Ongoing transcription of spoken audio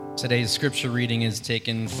Today's scripture reading is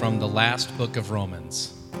taken from the last book of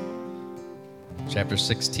Romans, chapter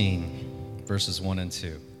 16, verses 1 and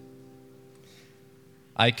 2.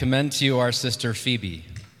 I commend to you our sister Phoebe,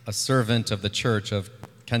 a servant of the church of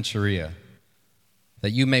Cenchreae,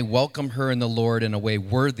 that you may welcome her in the Lord in a way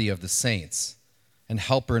worthy of the saints, and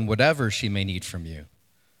help her in whatever she may need from you,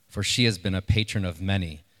 for she has been a patron of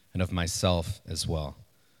many and of myself as well.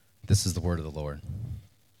 This is the word of the Lord.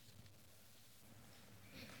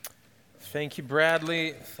 Thank you,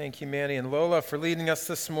 Bradley. Thank you, Manny and Lola, for leading us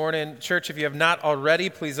this morning. Church, if you have not already,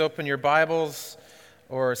 please open your Bibles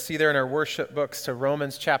or see there in our worship books to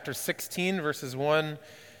Romans chapter 16, verses 1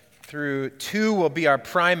 through 2 will be our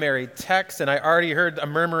primary text. And I already heard a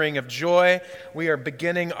murmuring of joy. We are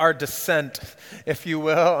beginning our descent, if you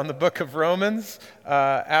will, on the book of Romans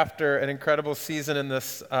after an incredible season in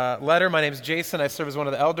this letter. My name is Jason. I serve as one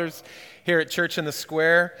of the elders here at Church in the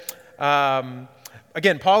Square.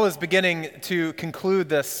 Again, Paul is beginning to conclude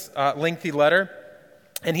this lengthy letter,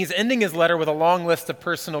 and he's ending his letter with a long list of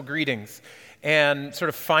personal greetings and sort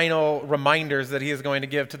of final reminders that he is going to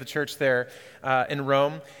give to the church there in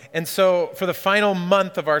Rome. And so for the final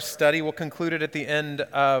month of our study, we'll conclude it at the end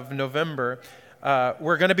of November,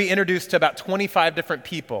 we're going to be introduced to about 25 different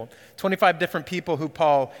people who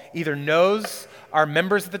Paul either knows are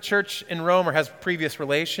members of the church in Rome or has previous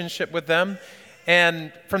relationship with them.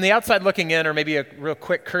 And from the outside looking in, or maybe a real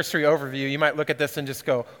quick cursory overview, you might look at this and just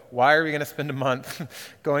go, why are we going to spend a month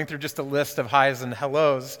going through just a list of highs and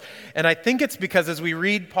hellos? And I think it's because as we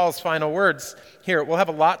read Paul's final words here, we'll have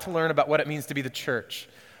a lot to learn about what it means to be the church.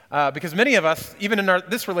 Because many of us, even in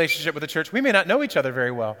this relationship with the church, we may not know each other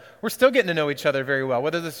very well. We're still getting to know each other very well.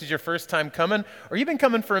 Whether this is your first time coming or you've been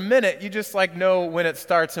coming for a minute, you just know when it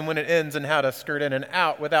starts and when it ends and how to skirt in and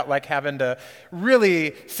out without having to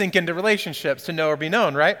really sink into relationships to know or be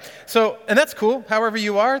known, right? So, and that's cool. However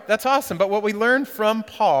you are, that's awesome. But what we learn from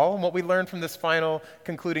Paul and what we learn from this final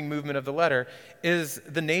concluding movement of the letter is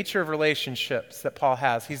the nature of relationships that Paul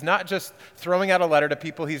has. He's not just throwing out a letter to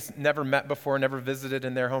people he's never met before, never visited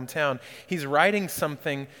in their hometown. He's writing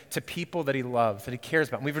something to people that he loves, that he cares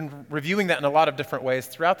about. And we've been reviewing that in a lot of different ways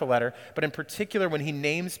throughout the letter, but in particular when he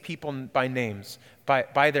names people by names,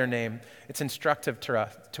 by their name, it's instructive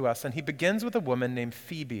to us. And he begins with a woman named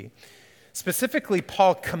Phoebe. Specifically,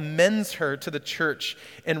 Paul commends her to the church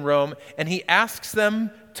in Rome, and he asks them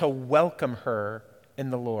to welcome her in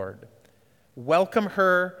the Lord. Welcome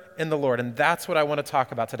her in the Lord. And that's what I want to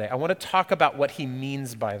talk about today. I want to talk about what he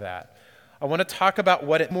means by that. I want to talk about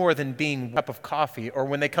what it's more than being a cup of coffee, or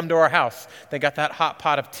when they come to our house, they got that hot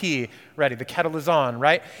pot of tea ready, the kettle is on,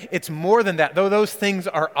 right? It's more than that. Though those things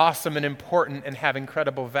are awesome and important and have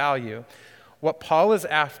incredible value, what Paul is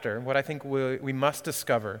after, what I think we must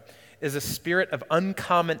discover, is a spirit of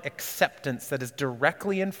uncommon acceptance that is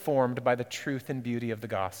directly informed by the truth and beauty of the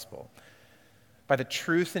gospel. By the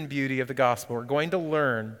truth and beauty of the gospel, we're going to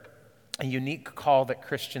learn a unique call that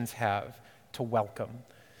Christians have to welcome.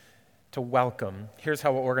 To welcome. Here's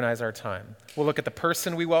how we'll organize our time. We'll look at the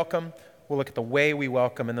person we welcome, we'll look at the way we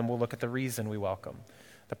welcome, and then we'll look at the reason we welcome.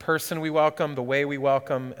 The person we welcome, the way we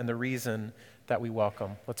welcome, and the reason that we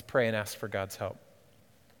welcome. Let's pray and ask for God's help.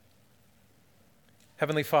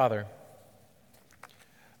 Heavenly Father,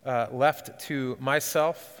 left to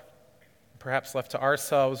myself, perhaps left to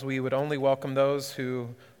ourselves, we would only welcome those who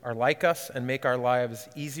are like us and make our lives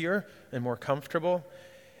easier and more comfortable.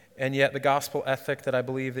 And yet the gospel ethic that I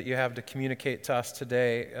believe that you have to communicate to us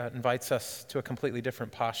today invites us to a completely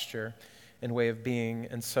different posture and way of being.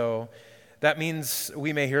 And so that means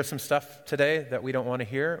we may hear some stuff today that we don't want to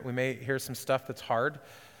hear. We may hear some stuff that's hard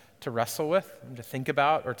to wrestle with, and to think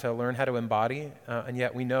about, or to learn how to embody. And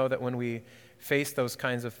yet we know that when we face those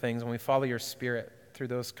kinds of things, when we follow your Spirit through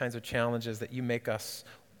those kinds of challenges, that you make us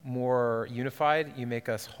more unified, you make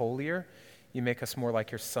us holier, you make us more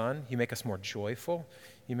like your Son, you make us more joyful,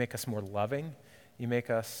 you make us more loving, you make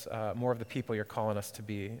us more of the people you're calling us to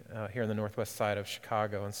be here in the northwest side of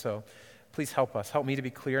Chicago. And so please help us. Help me to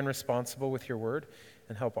be clear and responsible with your word,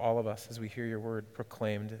 and help all of us as we hear your word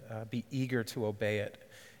proclaimed, be eager to obey it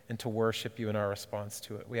and to worship you in our response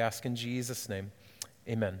to it. We ask in Jesus' name,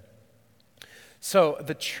 amen. So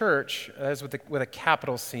the church, as with a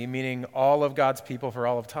capital C, meaning all of God's people for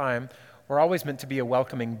all of time, we're always meant to be a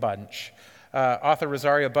welcoming bunch. Author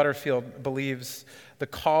Rosaria Butterfield believes the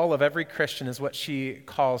call of every Christian is what she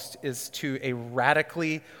calls is to a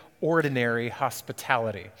radically ordinary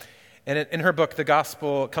hospitality. And in her book, The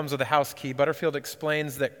Gospel Comes with a House Key, Butterfield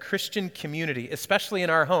explains that Christian community, especially in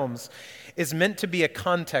our homes, is meant to be a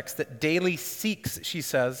context that daily seeks, she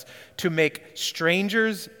says, to make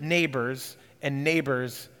strangers neighbors and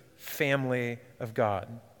neighbors family of God.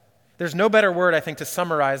 There's no better word, I think, to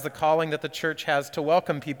summarize the calling that the church has to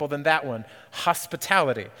welcome people than that one,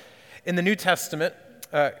 hospitality. In the New Testament,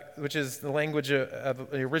 which is the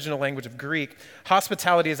original language of Greek,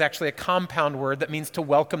 hospitality is actually a compound word that means to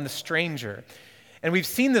welcome the stranger. And we've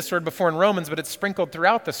seen this word before in Romans, but it's sprinkled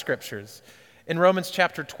throughout the scriptures. In Romans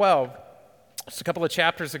chapter 12, just a couple of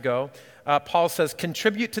chapters ago, Paul says,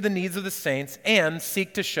 contribute to the needs of the saints and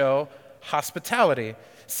seek to show hospitality.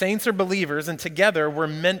 Saints are believers, and together we're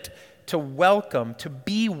meant to welcome, to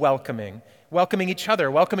be welcoming each other,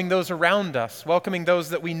 welcoming those around us, welcoming those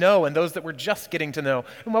that we know and those that we're just getting to know,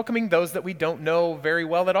 and welcoming those that we don't know very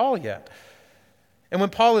well at all yet. And when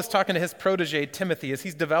Paul is talking to his protege, Timothy, as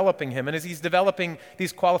he's developing him, and as he's developing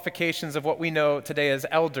these qualifications of what we know today as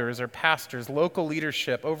elders or pastors, local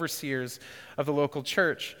leadership, overseers of the local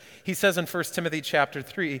church, he says in 1 Timothy chapter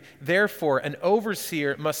 3, therefore, an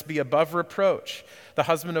overseer must be above reproach, the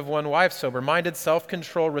husband of one wife, sober-minded,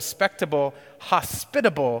 self-controlled, respectable,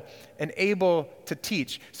 hospitable, and able to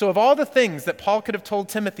teach. So of all the things that Paul could have told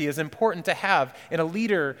Timothy is important to have in a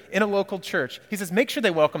leader in a local church, he says, make sure they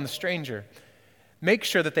welcome the stranger. Make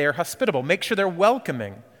sure that they are hospitable. Make sure they're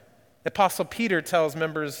welcoming. The Apostle Peter tells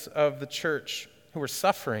members of the church who were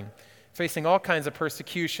suffering, facing all kinds of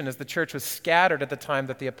persecution as the church was scattered at the time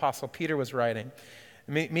that the Apostle Peter was writing,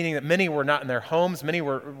 meaning that many were not in their homes, many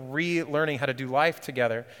were relearning how to do life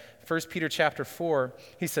together. 1 Peter chapter 4,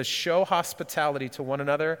 he says, show hospitality to one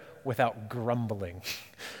another without grumbling.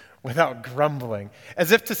 Without grumbling,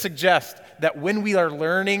 as if to suggest that when we are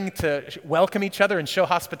learning to welcome each other and show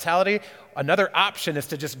hospitality, another option is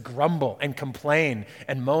to just grumble and complain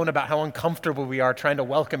and moan about how uncomfortable we are trying to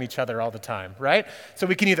welcome each other all the time, right? So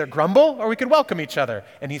we can either grumble or we can welcome each other.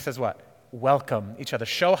 And he says what? Welcome each other.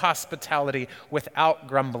 Show hospitality without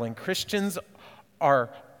grumbling. Christians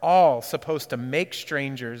are all supposed to make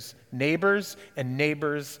strangers neighbors, and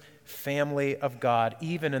neighbors family of God,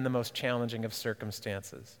 even in the most challenging of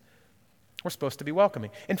circumstances. We're supposed to be welcoming.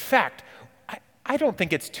 In fact, I don't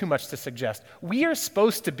think it's too much to suggest. We are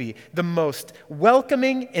supposed to be the most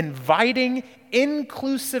welcoming, inviting,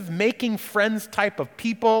 inclusive, making friends type of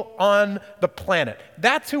people on the planet.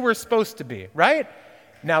 That's who we're supposed to be, right?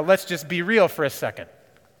 Now, let's just be real for a second.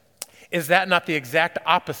 Is that not the exact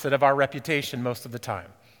opposite of our reputation most of the time?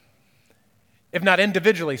 If not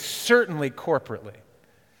individually, certainly corporately.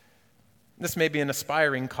 This may be an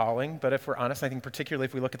aspiring calling, but if we're honest, I think particularly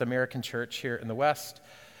if we look at the American church here in the West,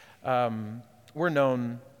 we're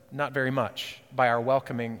known not very much by our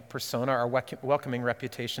welcoming persona, our welcoming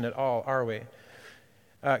reputation at all, are we?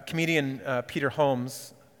 Comedian Peter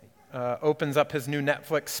Holmes opens up his new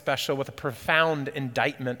Netflix special with a profound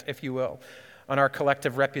indictment, if you will, on our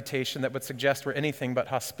collective reputation that would suggest we're anything but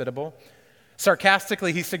hospitable.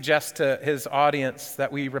 Sarcastically, he suggests to his audience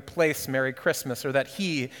that we replace Merry Christmas, or that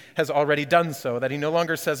he has already done so, that he no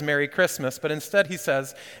longer says Merry Christmas, but instead he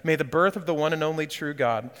says, may the birth of the one and only true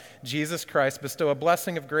God, Jesus Christ, bestow a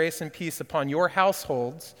blessing of grace and peace upon your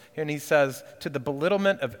households, and he says, to the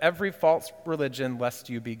belittlement of every false religion, lest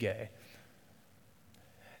you be gay.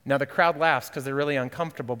 Now the crowd laughs because they're really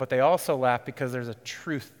uncomfortable, but they also laugh because there's a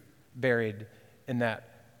truth buried in that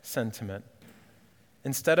sentiment.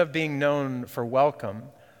 Instead of being known for welcome,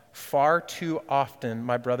 far too often,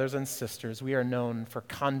 my brothers and sisters, we are known for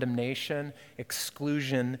condemnation,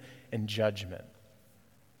 exclusion, and judgment.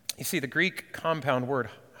 You see, the Greek compound word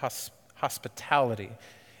hospitality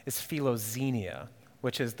is philoxenia,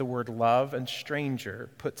 which is the word love and stranger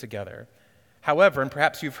put together. However, and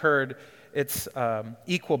perhaps you've heard its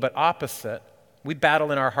equal but opposite, we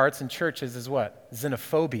battle in our hearts and churches is what?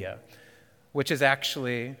 Xenophobia, which is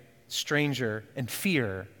actually stranger and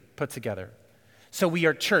fear put together. So we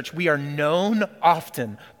are church. We are known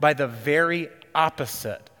often by the very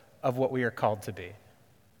opposite of what we are called to be.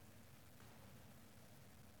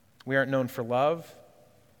 We aren't known for love.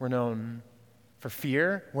 We're known for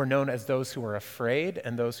fear. We're known as those who are afraid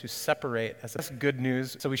and those who separate. That's good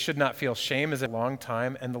news. So we should not feel shame as a long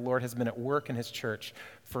time, and the Lord has been at work in his church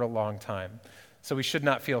for a long time. So we should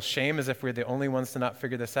not feel shame as if we're the only ones to not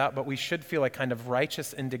figure this out, but we should feel a kind of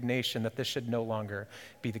righteous indignation that this should no longer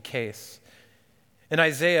be the case. In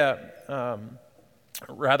Isaiah,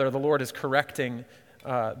 the Lord is correcting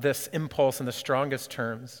this impulse in the strongest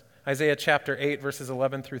terms. Isaiah chapter 8, verses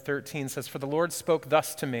 11 through 13 says, for the Lord spoke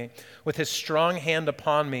thus to me with his strong hand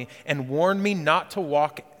upon me and warned me not to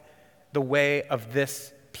walk the way of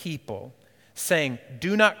this people, saying,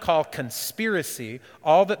 do not call conspiracy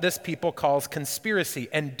all that this people calls conspiracy,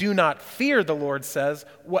 and do not fear, the Lord says,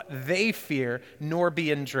 what they fear, nor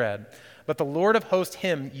be in dread. But the Lord of hosts,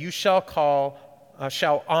 him you shall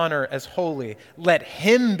honor as holy. Let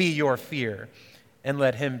him be your fear, and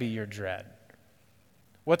let him be your dread.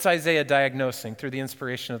 What's Isaiah diagnosing through the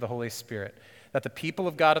inspiration of the Holy Spirit? That the people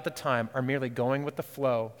of God at the time are merely going with the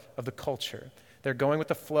flow of the culture. They're going with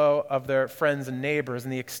the flow of their friends and neighbors in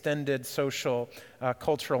the extended social,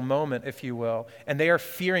 cultural moment, if you will, and they are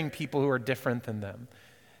fearing people who are different than them.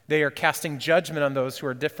 They are casting judgment on those who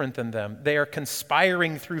are different than them. They are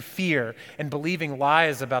conspiring through fear and believing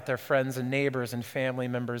lies about their friends and neighbors and family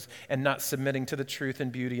members and not submitting to the truth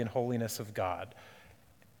and beauty and holiness of God.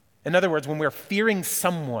 In other words, when we're fearing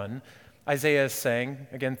someone, Isaiah is saying,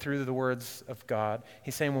 again, through the words of God,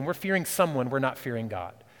 he's saying when we're fearing someone, we're not fearing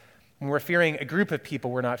God. When we're fearing a group of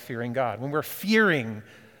people, we're not fearing God. When we're fearing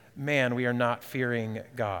man, we are not fearing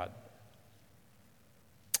God.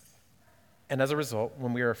 And as a result,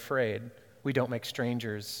 when we are afraid, we don't make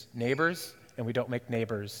strangers neighbors, and we don't make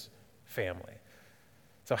neighbors family.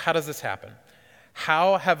 So how does this happen?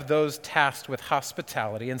 How have those tasked with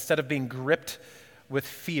hospitality, instead of being gripped with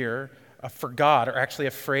fear for God, are actually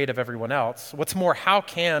afraid of everyone else? What's more, how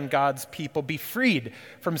can God's people be freed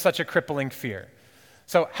from such a crippling fear?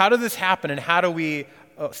 So how does this happen, and how do we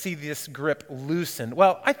see this grip loosened?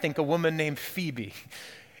 Well, I think a woman named Phoebe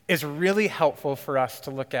is really helpful for us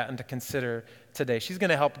to look at and to consider today. She's going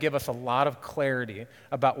to help give us a lot of clarity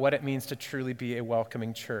about what it means to truly be a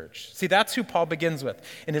welcoming church. See, that's who Paul begins with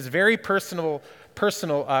in his very personal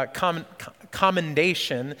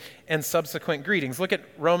commendation and subsequent greetings. Look at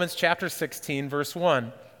Romans chapter 16, verse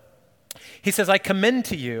 1. He says, I commend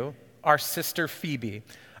to you our sister Phoebe,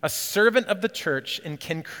 a servant of the church in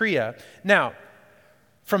Cenchrea. Now,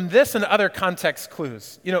 from this and other context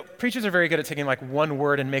clues, preachers are very good at taking like one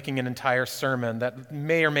word and making an entire sermon that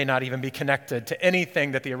may or may not even be connected to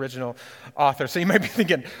anything that the original author. So you might be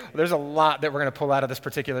thinking, well, there's a lot that we're going to pull out of this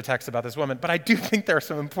particular text about this woman, but I do think there are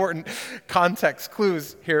some important context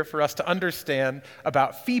clues here for us to understand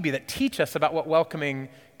about Phoebe that teach us about what welcoming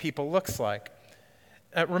people looks like.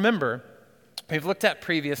 Remember, we've looked at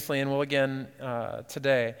previously, and will again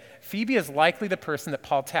today, Phoebe is likely the person that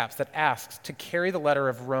Paul taps, that asks to carry the letter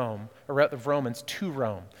of Romans to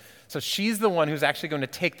Rome. So she's the one who's actually going to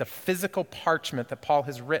take the physical parchment that Paul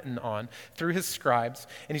has written on through his scribes,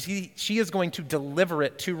 and she is going to deliver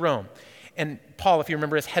it to Rome. And Paul, if you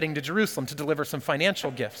remember, is heading to Jerusalem to deliver some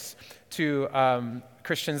financial gifts to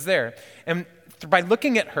Christians there. And by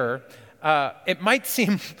looking at her, it might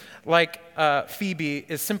seem like Phoebe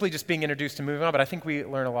is simply just being introduced and moving on, but I think we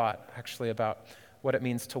learn a lot, actually, about what it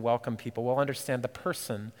means to welcome people. We'll understand the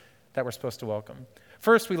person that we're supposed to welcome.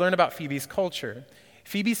 First, we learn about Phoebe's culture.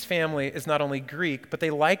 Phoebe's family is not only Greek, but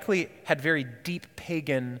they likely had very deep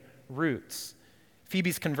pagan roots.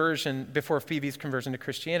 Before Phoebe's conversion to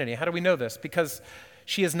Christianity. How do we know this? Because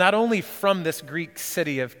she is not only from this Greek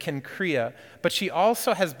city of Cenchrea, but she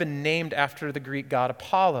also has been named after the Greek god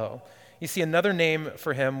Apollo. You see, another name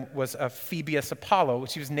for him was Phoebus Apollo,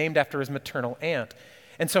 which he was named after his maternal aunt.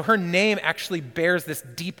 And so her name actually bears this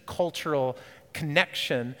deep cultural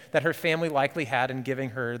connection that her family likely had in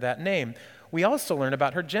giving her that name. We also learn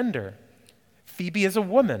about her gender. Phoebe is a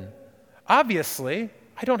woman. Obviously,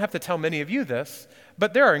 I don't have to tell many of you this,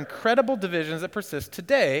 but there are incredible divisions that persist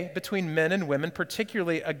today between men and women,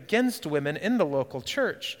 particularly against women in the local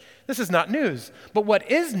church. This is not news. But what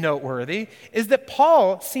is noteworthy is that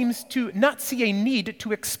Paul seems to not see a need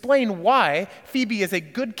to explain why Phoebe is a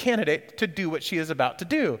good candidate to do what she is about to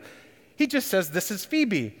do. He just says, this is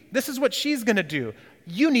Phoebe. This is what she's going to do.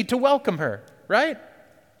 You need to welcome her, right?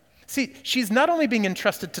 See, she's not only being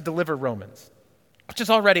entrusted to deliver Romans, which is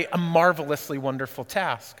already a marvelously wonderful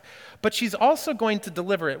task, but she's also going to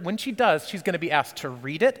deliver it. When she does, she's going to be asked to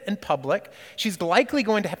read it in public. She's likely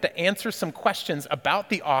going to have to answer some questions about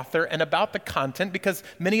the author and about the content, because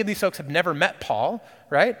many of these folks have never met Paul,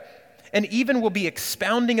 right? And even will be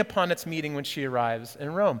expounding upon its meaning when she arrives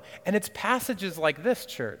in Rome. And it's passages like this,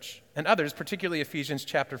 church, and others, particularly Ephesians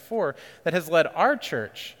chapter 4, that has led our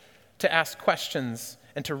church to ask questions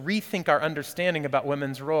and to rethink our understanding about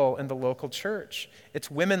women's role in the local church.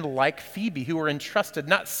 It's women like Phoebe who were entrusted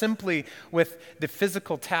not simply with the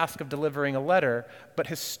physical task of delivering a letter, but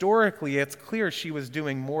historically it's clear she was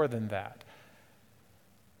doing more than that.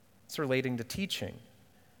 It's relating to teaching.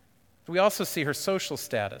 We also see her social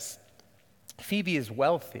status. Phoebe is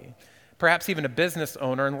wealthy, perhaps even a business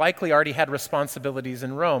owner, and likely already had responsibilities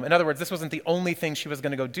in Rome. In other words, this wasn't the only thing she was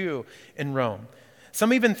going to go do in Rome.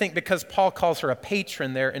 Some even think, because Paul calls her a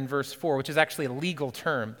patron there in verse 4, which is actually a legal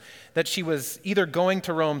term, that she was either going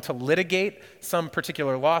to Rome to litigate some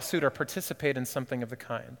particular lawsuit or participate in something of the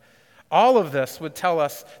kind. All of this would tell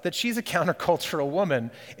us that she's a countercultural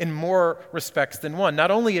woman in more respects than one.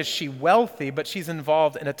 Not only is she wealthy, but she's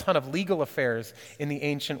involved in a ton of legal affairs in the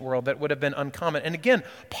ancient world that would have been uncommon. And again,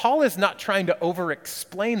 Paul is not trying to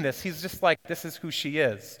over-explain this. He's just like, this is who she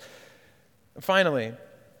is. Finally,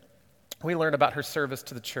 we learn about her service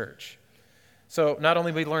to the church. So not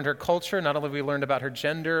only we learned her culture, not only we learned about her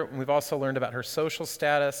gender, we've also learned about her social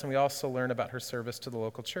status, and we also learned about her service to the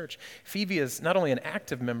local church. Phoebe is not only an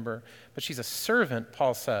active member, but she's a servant,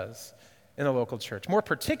 Paul says, in the local church. More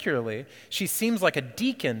particularly, she seems like a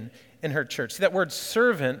deacon in her church. See, that word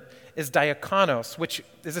servant is diakonos, which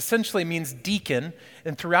essentially means deacon,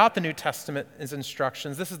 and throughout the New Testament is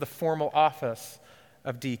instructions. This is the formal office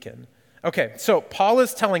of deacon. Okay, so Paul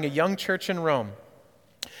is telling a young church in Rome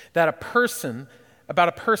about a person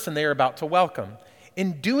they are about to welcome.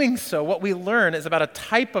 In doing so, what we learn is about a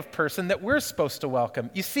type of person that we're supposed to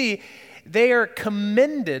welcome. You see, they are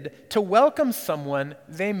commended to welcome someone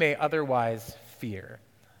they may otherwise fear.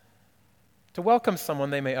 To welcome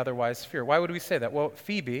someone they may otherwise fear. Why would we say that? Well,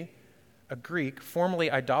 Phoebe, a Greek, formerly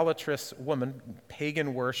idolatrous woman,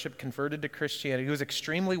 pagan worship, converted to Christianity, who is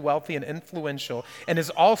extremely wealthy and influential, and is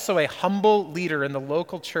also a humble leader in the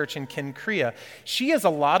local church in Cenchrea. She is a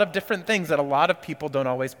lot of different things that a lot of people don't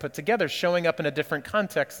always put together, showing up in a different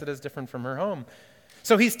context that is different from her home.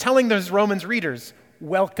 So he's telling those Romans readers,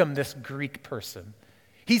 welcome this Greek person.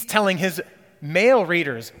 He's telling his male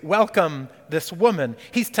readers, welcome this woman.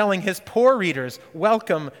 He's telling his poor readers,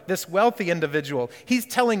 welcome this wealthy individual. He's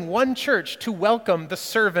telling one church to welcome the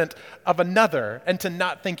servant of another and to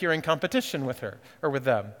not think you're in competition with her or with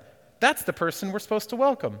them. That's the person we're supposed to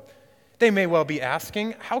welcome. They may well be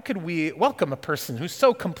asking, how could we welcome a person who's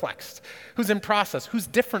so complex, who's in process, who's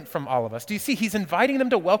different from all of us? Do you see? He's inviting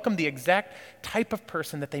them to welcome the exact type of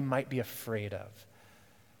person that they might be afraid of.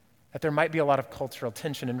 That there might be a lot of cultural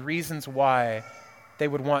tension and reasons why they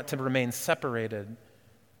would want to remain separated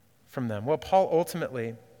from them. Well, Paul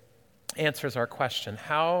ultimately answers our question,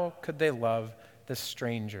 how could they love this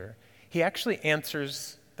stranger? He actually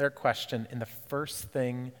answers their question in the first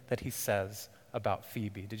thing that he says about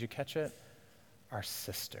Phoebe. Did you catch it? Our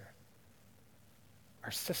sister.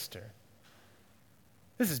 Our sister.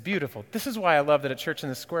 This is beautiful. This is why I love that at Church in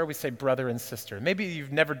the Square we say brother and sister. Maybe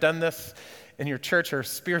you've never done this in your church or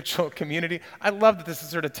spiritual community. I love that this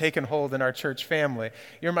has sort of taken hold in our church family.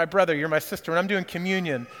 You're my brother, you're my sister. When I'm doing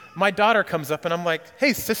communion, my daughter comes up and I'm like,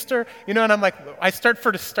 hey, sister. And I'm like, I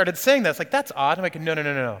started saying that. It's like, that's odd. I'm like,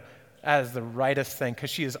 no. That is the rightest thing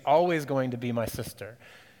because she is always going to be my sister.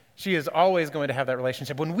 She is always going to have that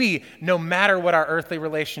relationship. When we, no matter what our earthly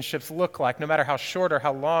relationships look like, no matter how short or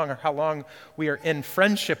how long we are in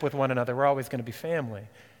friendship with one another, we're always going to be family.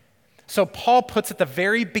 So Paul puts at the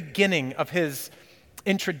very beginning of his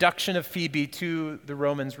introduction of Phoebe to the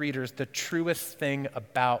Romans readers the truest thing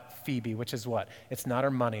about Phoebe, which is what? It's not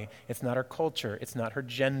her money. It's not her culture. It's not her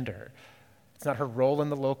gender. It's not her role in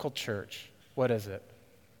the local church. What is it?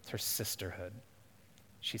 It's her sisterhood.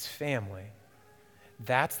 She's family.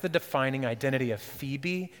 That's the defining identity of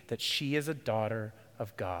Phoebe, that she is a daughter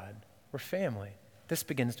of God. We're family. This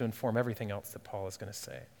begins to inform everything else that Paul is going to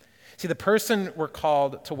say. See, the person we're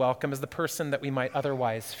called to welcome is the person that we might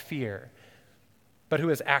otherwise fear, but who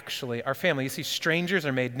is actually our family. You see, strangers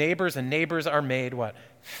are made neighbors, and neighbors are made what?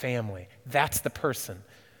 Family. That's the person.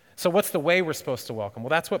 So what's the way we're supposed to welcome? Well,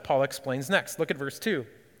 that's what Paul explains next. Look at verse 2.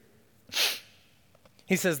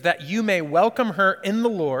 He says, that you may welcome her in the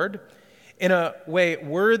Lord in a way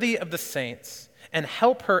worthy of the saints, and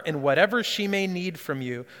help her in whatever she may need from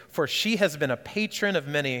you, for she has been a patron of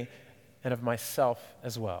many and of myself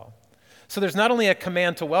as well. So there's not only a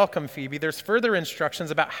command to welcome Phoebe, there's further instructions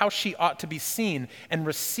about how she ought to be seen and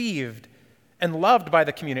received and loved by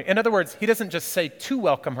the community. In other words, he doesn't just say to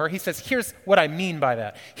welcome her, he says, here's what I mean by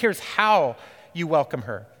that. Here's how you welcome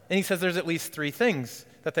her. And he says there's at least 3 things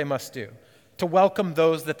that they must do to welcome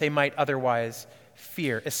those that they might otherwise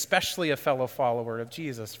fear, especially a fellow follower of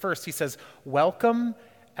Jesus. First, he says, welcome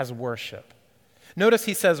as worship. Notice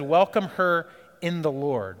he says, welcome her in the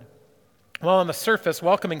Lord. Well, on the surface,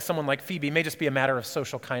 welcoming someone like Phoebe may just be a matter of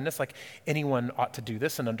social kindness, like anyone ought to do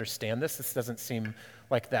this and understand this. This doesn't seem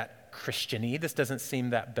like that Christian-y. This doesn't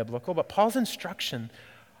seem that biblical. But Paul's instruction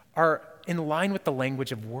are in line with the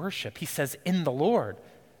language of worship. He says, in the Lord.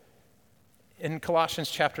 In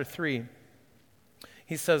Colossians chapter 3,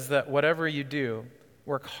 he says that whatever you do,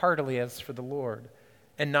 work heartily as for the Lord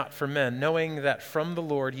and not for men, knowing that from the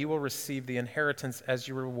Lord you will receive the inheritance as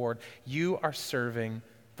your reward. You are serving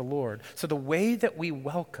the Lord. So the way that we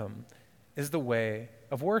welcome is the way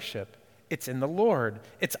of worship, It's in the Lord.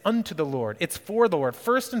 It's unto the Lord. It's for the Lord.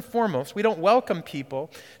 First and foremost, we don't welcome people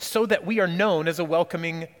so that we are known as a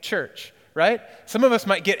welcoming church, right? Some of us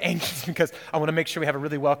might get anxious because I want to make sure we have a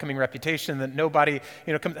really welcoming reputation, that nobody,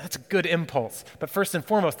 comes. That's a good impulse. But first and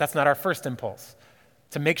foremost, that's not our first impulse,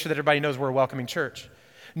 to make sure that everybody knows we're a welcoming church.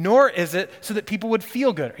 Nor is it so that people would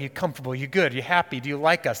feel good. Are you comfortable? Are you good? Are you happy? Do you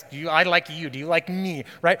like us? I like you? Do you like me?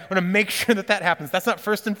 Right? I want to make sure that happens. That's not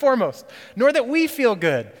first and foremost. Nor that we feel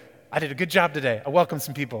good. I did a good job today. I welcomed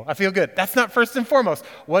some people. I feel good. That's not first and foremost.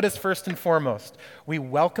 What is first and foremost? We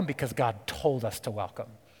welcome because God told us to welcome.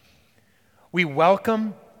 We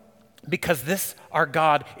welcome because this, our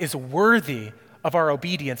God, is worthy of our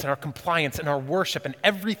obedience and our compliance and our worship and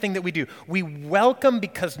everything that we do. We welcome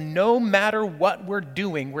because no matter what we're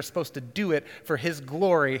doing, we're supposed to do it for His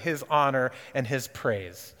glory, His honor, and His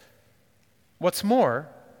praise. What's more,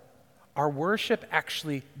 our worship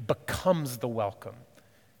actually becomes the welcome.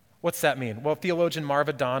 What's that mean? Well, theologian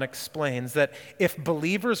Marva Dawn explains that if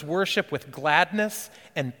believers worship with gladness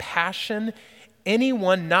and passion,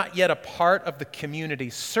 anyone not yet a part of the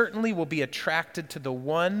community certainly will be attracted to the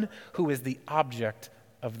one who is the object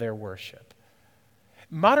of their worship.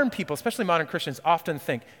 Modern people, especially modern Christians, often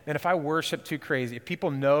think, man, if I worship too crazy, if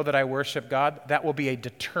people know that I worship God, that will be a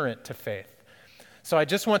deterrent to faith. So I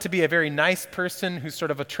just want to be a very nice person who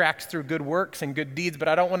sort of attracts through good works and good deeds, but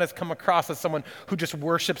I don't want to come across as someone who just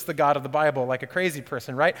worships the God of the Bible like a crazy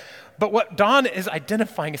person, right? But what Dawn is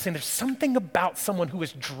identifying is saying there's something about someone who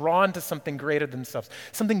is drawn to something greater than themselves,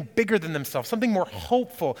 something bigger than themselves, something more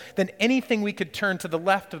hopeful than anything we could turn to the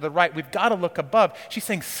left or the right. We've got to look above. She's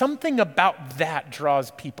saying something about that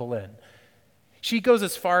draws people in. She goes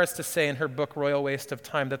as far as to say in her book, Royal Waste of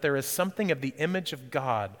Time, that there is something of the image of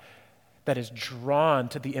God that is drawn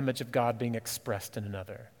to the image of God being expressed in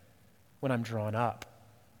another when I'm drawn up,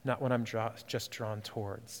 not when I'm just drawn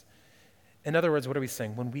towards. In other words, what are we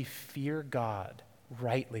saying? When we fear God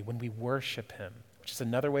rightly, when we worship Him, which is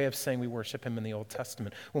another way of saying we worship Him in the Old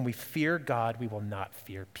Testament, when we fear God, we will not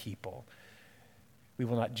fear people. We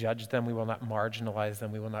will not judge them. We will not marginalize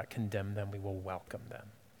them. We will not condemn them. We will welcome them.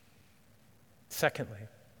 Secondly,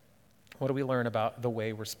 what do we learn about the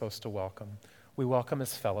way we're supposed to welcome? We welcome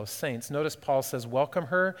as fellow saints. Notice Paul says, welcome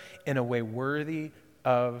her in a way worthy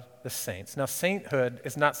of the saints. Now, sainthood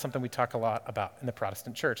is not something we talk a lot about in the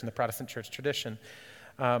Protestant church, in the Protestant church tradition.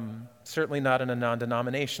 Certainly not in a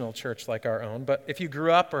non-denominational church like our own. But if you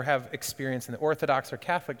grew up or have experience in the Orthodox or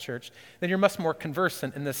Catholic church, then you're much more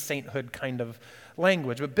conversant in this sainthood kind of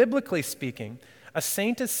language. But biblically speaking, a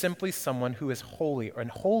saint is simply someone who is holy, and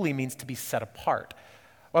holy means to be set apart.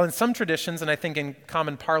 Well, in some traditions, and I think in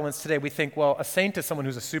common parlance today, we think, well, a saint is someone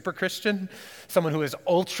who's a super Christian, someone who is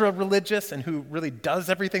ultra-religious and who really does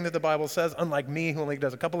everything that the Bible says, unlike me, who only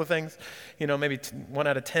does a couple of things, maybe 1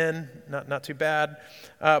 out of 10, not too bad.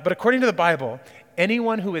 But according to the Bible,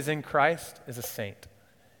 anyone who is in Christ is a saint.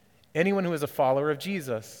 Anyone who is a follower of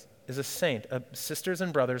Jesus is a saint. Sisters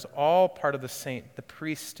and brothers, all part of the saint, the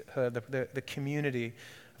priesthood, the community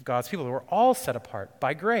of God's people. We're all set apart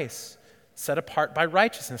by grace. Set apart by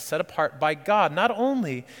righteousness, set apart by God. Not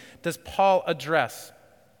only does Paul address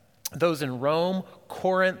those in Rome,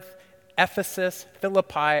 Corinth, Ephesus,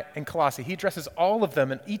 Philippi, and Colossae. He addresses all of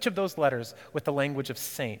them in each of those letters with the language of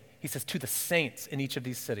saint. He says to the saints in each of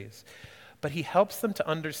these cities. But he helps them to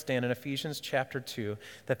understand in Ephesians chapter 2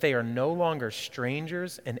 that they are no longer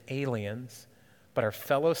strangers and aliens, but are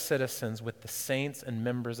fellow citizens with the saints and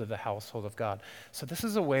members of the household of God. So this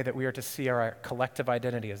is a way that we are to see our collective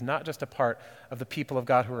identity as not just a part of the people of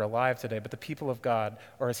God who are alive today, but the people of God,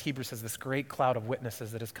 or as Hebrews says, this great cloud of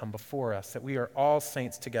witnesses that has come before us, that we are all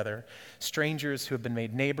saints together, strangers who have been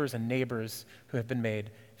made neighbors and neighbors who have been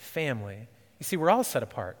made family. You see, we're all set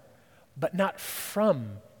apart, but not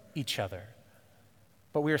from each other.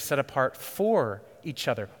 But we are set apart for each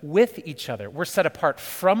other, with each other. We're set apart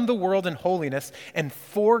from the world in holiness and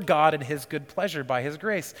for God and His good pleasure by His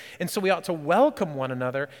grace. And so we ought to welcome one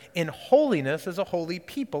another in holiness as a holy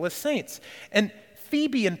people, as saints. And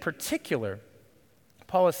Phoebe in particular,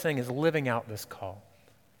 Paul is saying, is living out this call.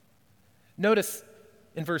 Notice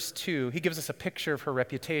in verse 2, he gives us a picture of her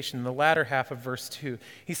reputation. In the latter half of verse 2,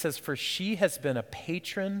 he says, for she has been a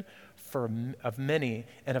patron of many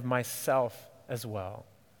and of myself as well.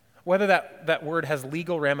 Whether that word has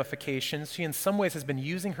legal ramifications, she in some ways has been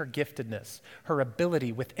using her giftedness, her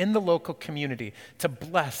ability within the local community to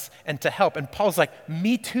bless and to help. And Paul's like,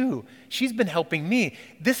 me too. She's been helping me.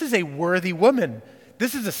 This is a worthy woman.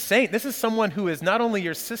 This is a saint. This is someone who is not only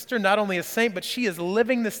your sister, not only a saint, but she is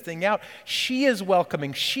living this thing out. She is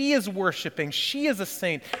welcoming. She is worshiping. She is a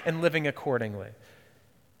saint and living accordingly.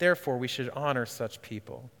 Therefore, we should honor such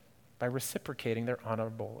people. by reciprocating their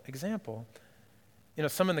honorable example. You know,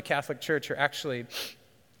 some in the Catholic Church are actually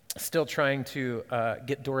still trying to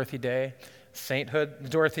get Dorothy Day sainthood.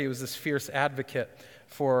 Dorothy was this fierce advocate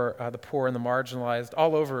for the poor and the marginalized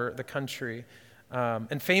all over the country.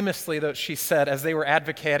 And famously, though, she said, as they were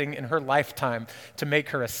advocating in her lifetime to make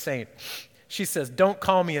her a saint, she says, "Don't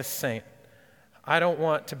call me a saint. I don't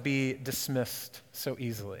want to be dismissed so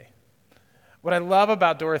easily." What I love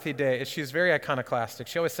about Dorothy Day is she's very iconoclastic.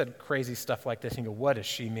 She always said crazy stuff like this, and you go, what does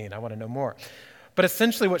she mean? I want to know more. But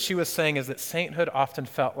essentially what she was saying is that sainthood often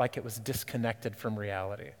felt like it was disconnected from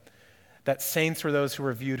reality. That saints were those who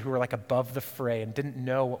were viewed who were like above the fray and didn't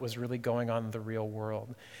know what was really going on in the real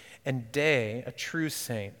world. And Day, a true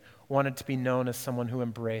saint, wanted to be known as someone who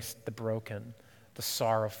embraced the broken, the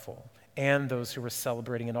sorrowful, and those who were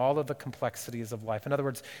celebrating in all of the complexities of life. In other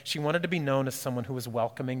words, she wanted to be known as someone who was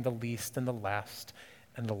welcoming the least and the last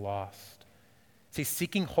and the lost. See,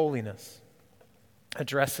 seeking holiness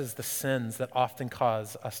addresses the sins that often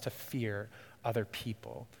cause us to fear other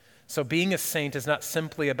people. So being a saint is not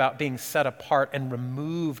simply about being set apart and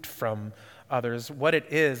removed from others. What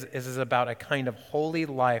it is about a kind of holy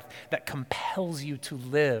life that compels you to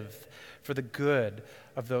live for the good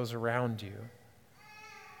of those around you.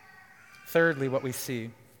 Thirdly, what we see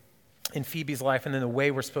in Phoebe's life and in the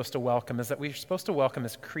way we're supposed to welcome is that we're supposed to welcome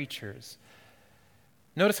as creatures.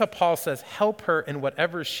 Notice how Paul says, help her in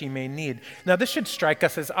whatever she may need. Now, this should strike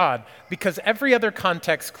us as odd because every other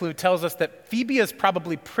context clue tells us that Phoebe is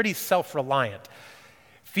probably pretty self-reliant.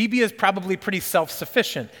 Phoebe is probably pretty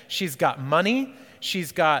self-sufficient. She's got money.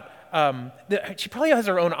 She's got, she probably has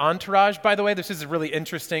her own entourage, by the way. This is really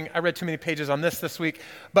interesting. I read too many pages on this week.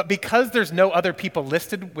 But because there's no other people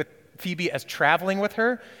listed with Phoebe as traveling with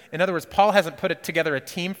her, in other words, Paul hasn't put together a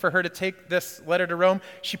team for her to take this letter to Rome.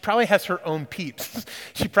 She probably has her own peeps.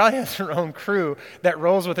 She probably has her own crew that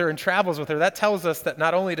rolls with her and travels with her. That tells us that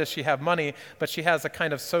not only does she have money, but she has a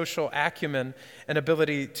kind of social acumen and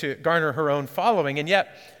ability to garner her own following. And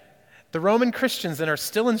yet, the Roman Christians then are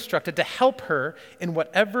still instructed to help her in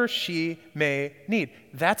whatever she may need.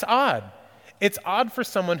 That's odd. It's odd for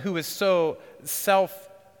someone who is so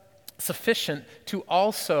self-sufficient to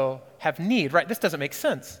also have need, right? This doesn't make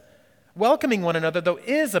sense. Welcoming one another, though,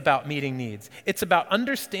 is about meeting needs. It's about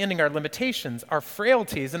understanding our limitations, our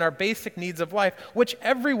frailties, and our basic needs of life, which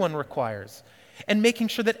everyone requires, and making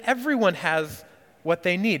sure that everyone has what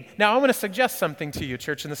they need. Now, I want to suggest something to you,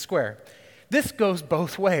 Church in the Square. This goes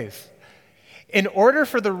both ways. In order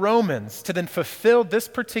for the Romans to then fulfill this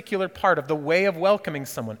particular part of the way of welcoming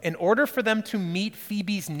someone, in order for them to meet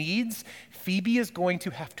Phoebe's needs, Phoebe is going to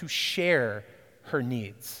have to share her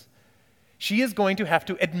needs. She is going to have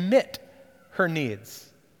to admit her needs.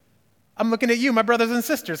 I'm looking at you, my brothers and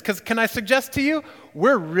sisters, because can I suggest to you,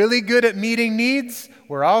 we're really good at meeting needs.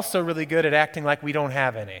 We're also really good at acting like we don't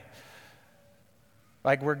have any.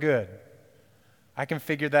 Like we're good. I can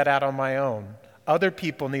figure that out on my own. Other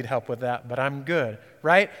people need help with that, but I'm good,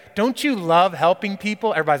 right? Don't you love helping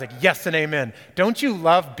people? Everybody's like, yes and amen. Don't you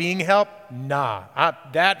love being helped? Nah,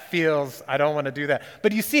 that feels, I don't want to do that.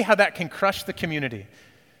 But you see how that can crush the community.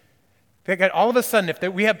 All of a sudden, if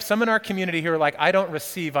we have some in our community who are like, I don't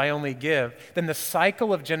receive, I only give, then the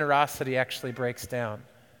cycle of generosity actually breaks down.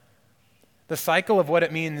 The cycle of what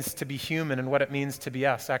it means to be human and what it means to be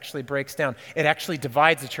us actually breaks down. It actually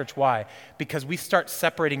divides the church. Why? Because we start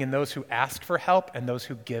separating in those who ask for help and those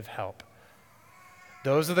who give help.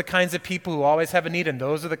 Those are the kinds of people who always have a need, and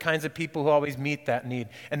those are the kinds of people who always meet that need.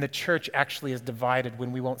 And the church actually is divided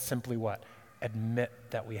when we won't simply what? Admit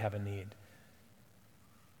that we have a need.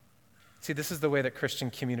 See, this is the way that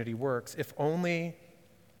Christian community works. If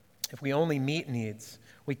we only meet needs,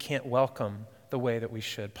 we can't welcome the way that we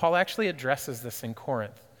should. Paul actually addresses this in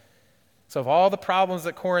Corinth. So of all the problems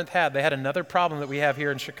that Corinth had, they had another problem that we have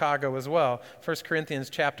here in Chicago as well. 1 Corinthians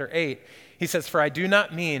chapter 8, he says, "For I do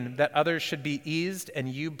not mean that others should be eased and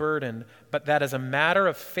you burdened, but that as a matter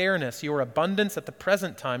of fairness, your abundance at the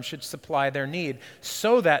present time should supply their need,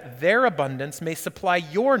 so that their abundance may supply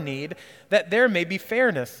your need, that there may be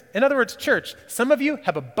fairness." In other words, church, some of you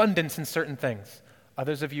have abundance in certain things.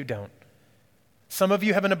 Others of you don't. Some of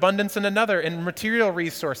you have an abundance in another, in material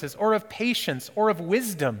resources, or of patience, or of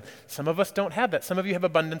wisdom. Some of us don't have that. Some of you have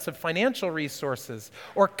abundance of financial resources,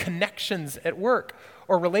 or connections at work,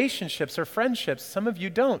 or relationships, or friendships. Some of you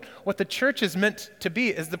don't. What the church is meant to be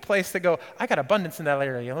is the place to go, I got abundance in that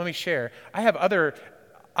area, let me share. I have other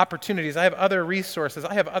opportunities, I have other resources,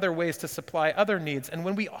 I have other ways to supply other needs. And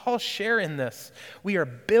when we all share in this, we are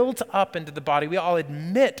built up into the body. We all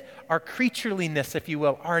admit our creatureliness, if you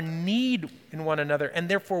will, our need in one another, and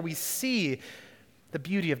therefore we see the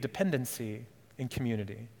beauty of dependency in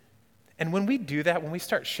community. And when we do that, when we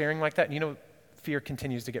start sharing like that, fear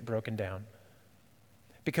continues to get broken down.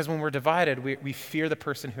 Because when we're divided, we fear the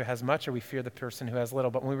person who has much or we fear the person who has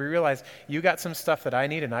little. But when we realize you got some stuff that I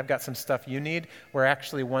need and I've got some stuff you need, we're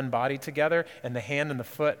actually one body together. And the hand and the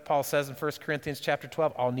foot, Paul says in 1 Corinthians chapter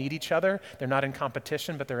 12, all need each other. They're not in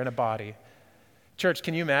competition, but they're in a body. Church,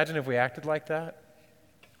 can you imagine if we acted like that?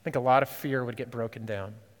 I think a lot of fear would get broken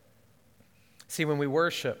down. See, when we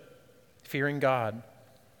worship, fearing God,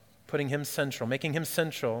 putting him central, making him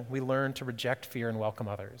central, we learn to reject fear and welcome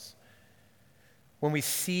others. When we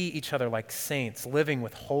see each other like saints, living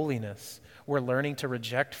with holiness, we're learning to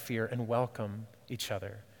reject fear and welcome each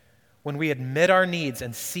other. When we admit our needs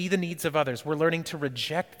and see the needs of others, we're learning to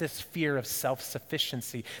reject this fear of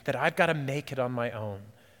self-sufficiency, that I've got to make it on my own.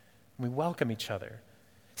 We welcome each other.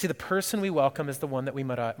 See, the person we welcome is the one that we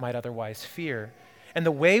might otherwise fear. And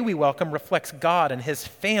the way we welcome reflects God and his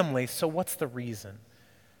family, so what's the reason?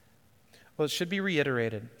 Well, it should be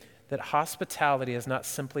reiterated that hospitality is not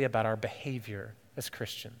simply about our behavior as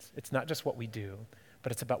Christians. It's not just what we do,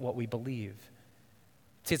 but it's about what we believe.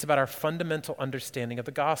 See, it's about our fundamental understanding of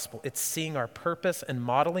the gospel. It's seeing our purpose and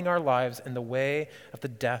modeling our lives in the way of the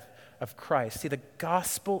death of Christ. See, the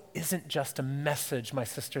gospel isn't just a message, my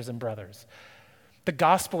sisters and brothers. The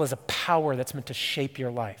gospel is a power that's meant to shape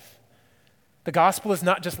your life. The gospel is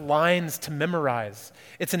not just lines to memorize.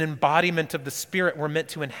 It's an embodiment of the Spirit we're meant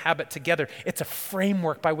to inhabit together. It's a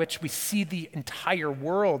framework by which we see the entire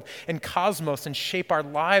world and cosmos and shape our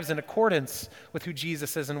lives in accordance with who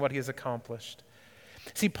Jesus is and what he has accomplished.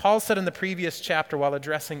 See, Paul said in the previous chapter while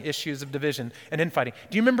addressing issues of division and infighting,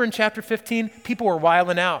 do you remember in chapter 15? People were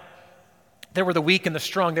wiling out. There were the weak and the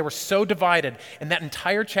strong. They were so divided, and that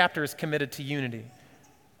entire chapter is committed to unity.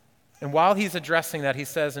 And while he's addressing that, he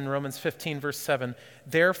says in Romans 15, verse 7,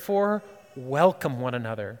 therefore, welcome one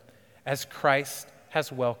another as Christ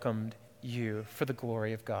has welcomed you for the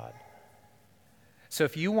glory of God. So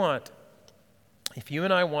if you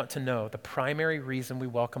and I want to know the primary reason we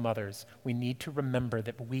welcome others, we need to remember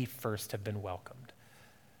that we first have been welcomed.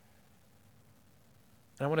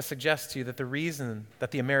 And I want to suggest to you that the reason that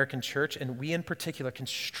the American church, and we in particular, can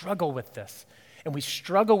struggle with this, and we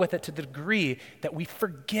struggle with it to the degree that we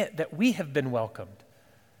forget that we have been welcomed.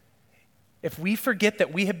 If we forget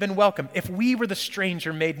that we have been welcomed, if we were the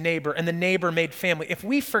stranger made neighbor and the neighbor made family, if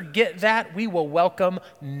we forget that, we will welcome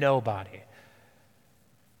nobody.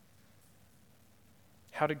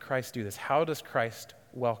 How did Christ do this? How does Christ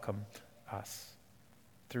welcome us?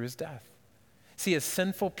 Through his death. See, as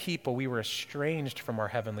sinful people, we were estranged from our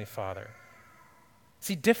Heavenly Father.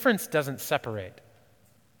 See, difference doesn't separate.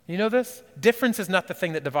 You know this? Difference is not the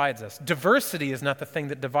thing that divides us. Diversity is not the thing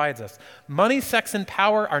that divides us. Money, sex, and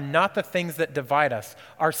power are not the things that divide us.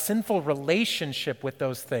 Our sinful relationship with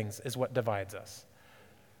those things is what divides us.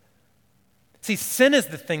 See, sin is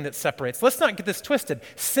the thing that separates. Let's not get this twisted.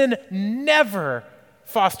 Sin never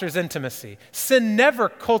fosters intimacy. Sin never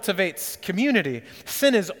cultivates community.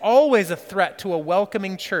 Sin is always a threat to a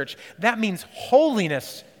welcoming church. That means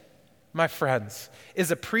holiness, my friends,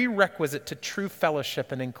 is a prerequisite to true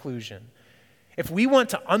fellowship and inclusion. If we want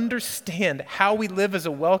to understand how we live as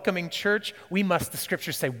a welcoming church, we must, the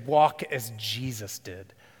scriptures say, walk as Jesus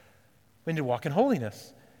did. We need to walk in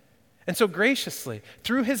holiness. And so graciously,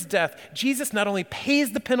 through his death, Jesus not only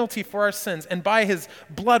pays the penalty for our sins, and by his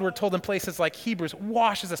blood, we're told in places like Hebrews,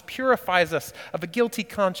 washes us, purifies us of a guilty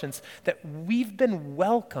conscience, that we've been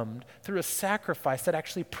welcomed through a sacrifice that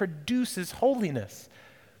actually produces holiness.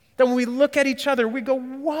 That when we look at each other, we go,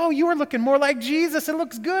 whoa, you are looking more like Jesus. It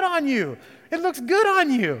looks good on you. It looks good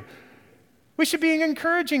on you. We should be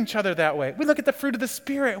encouraging each other that way. We look at the fruit of the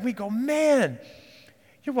Spirit and we go, man,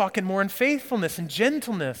 you're walking more in faithfulness and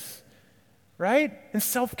gentleness, right? And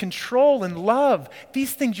self-control and love.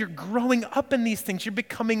 These things, you're growing up in these things. You're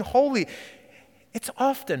becoming holy. It's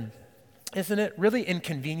often, isn't it, really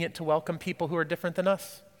inconvenient to welcome people who are different than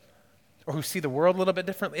us or who see the world a little bit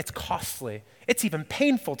differently. It's costly. It's even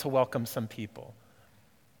painful to welcome some people.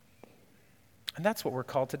 And that's what we're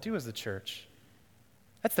called to do as the church.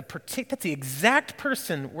 That's the exact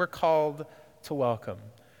person we're called to welcome.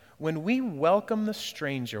 When we welcome the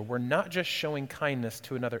stranger, we're not just showing kindness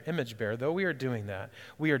to another image bearer, though we are doing that.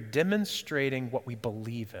 We are demonstrating what we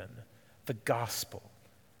believe in, the gospel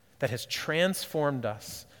that has transformed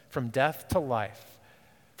us from death to life,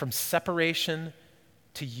 from separation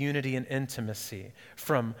to unity and intimacy,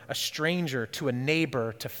 from a stranger to a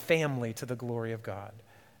neighbor to family to the glory of God.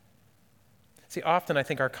 See, often I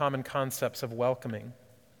think our common concepts of welcoming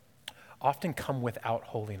often come without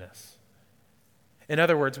holiness. In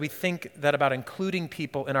other words, we think that about including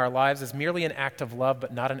people in our lives is merely an act of love,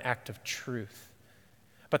 but not an act of truth.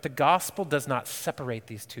 But the gospel does not separate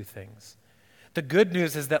these two things. The good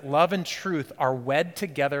news is that love and truth are wed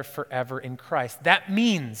together forever in Christ. That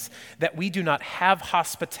means that we do not have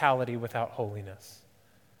hospitality without holiness.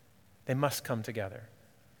 They must come together.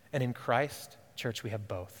 And in Christ, church, we have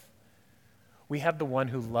both. We have the one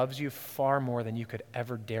who loves you far more than you could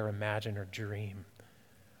ever dare imagine or dream,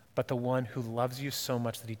 but the one who loves you so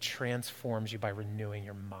much that he transforms you by renewing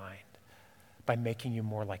your mind, by making you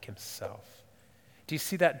more like himself. Do you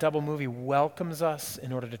see that double movie? Welcomes us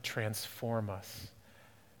in order to transform us.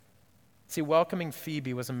 See, welcoming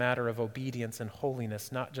Phoebe was a matter of obedience and holiness,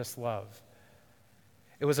 not just love.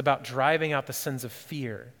 It was about driving out the sins of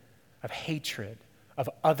fear, of hatred, of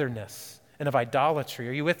otherness, and of idolatry.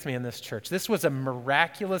 Are you with me in this, church? This was a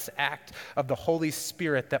miraculous act of the Holy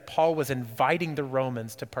Spirit that Paul was inviting the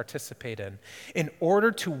Romans to participate in. In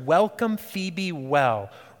order to welcome Phoebe well,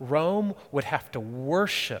 Rome would have to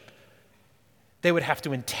worship. They would have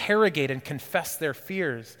to interrogate and confess their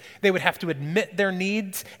fears. They would have to admit their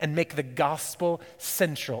needs and make the gospel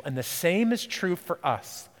central. And the same is true for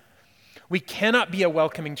us. We cannot be a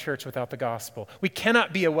welcoming church without the gospel. We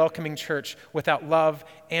cannot be a welcoming church without love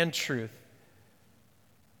and truth.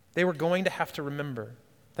 They were going to have to remember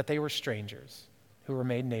that they were strangers who were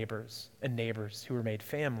made neighbors, and neighbors who were made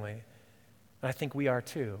family. And I think we are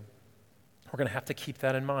too. We're going to have to keep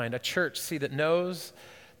that in mind. A church, see, that knows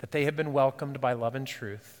that they have been welcomed by love and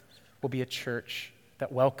truth will be a church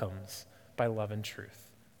that welcomes by love and truth.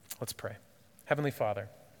 Let's pray. Heavenly Father,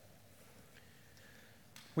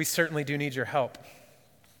 we certainly do need your help.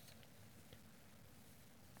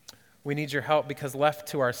 We need your help because left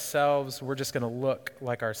to ourselves, we're just going to look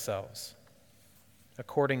like ourselves,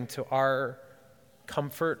 according to our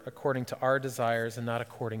comfort, according to our desires, and not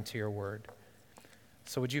according to your word.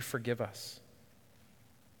 So would you forgive us?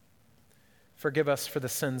 Forgive us for the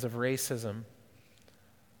sins of racism,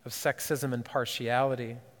 of sexism and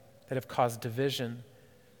partiality that have caused division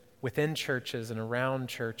within churches and around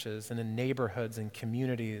churches and in neighborhoods and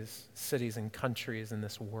communities, cities and countries in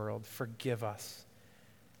this world. Forgive us.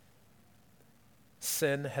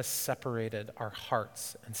 Sin has separated our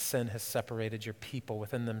hearts, and sin has separated your people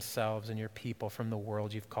within themselves and your people from the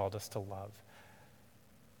world you've called us to love.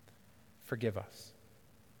 Forgive us.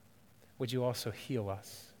 Would you also heal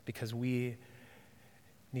us? Because we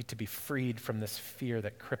need to be freed from this fear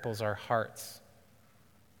that cripples our hearts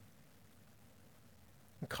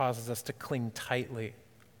and causes us to cling tightly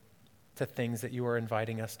to things that you are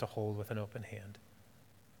inviting us to hold with an open hand.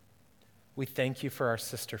 We thank you for our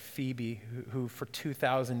sister Phoebe, who for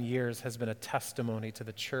 2,000 years has been a testimony to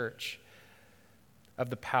the church of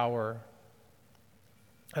the power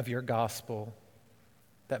of your gospel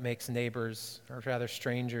that makes neighbors, or rather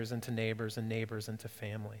strangers, into neighbors and neighbors into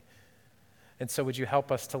family. And so would you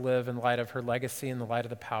help us to live in light of her legacy, in the light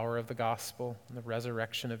of the power of the gospel and the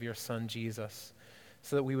resurrection of your son Jesus,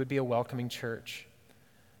 so that we would be a welcoming church,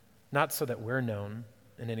 not so that we're known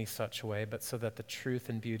in any such way, but so that the truth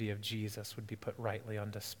and beauty of Jesus would be put rightly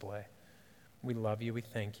on display. We love you. We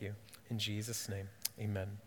thank you. In Jesus' name, amen.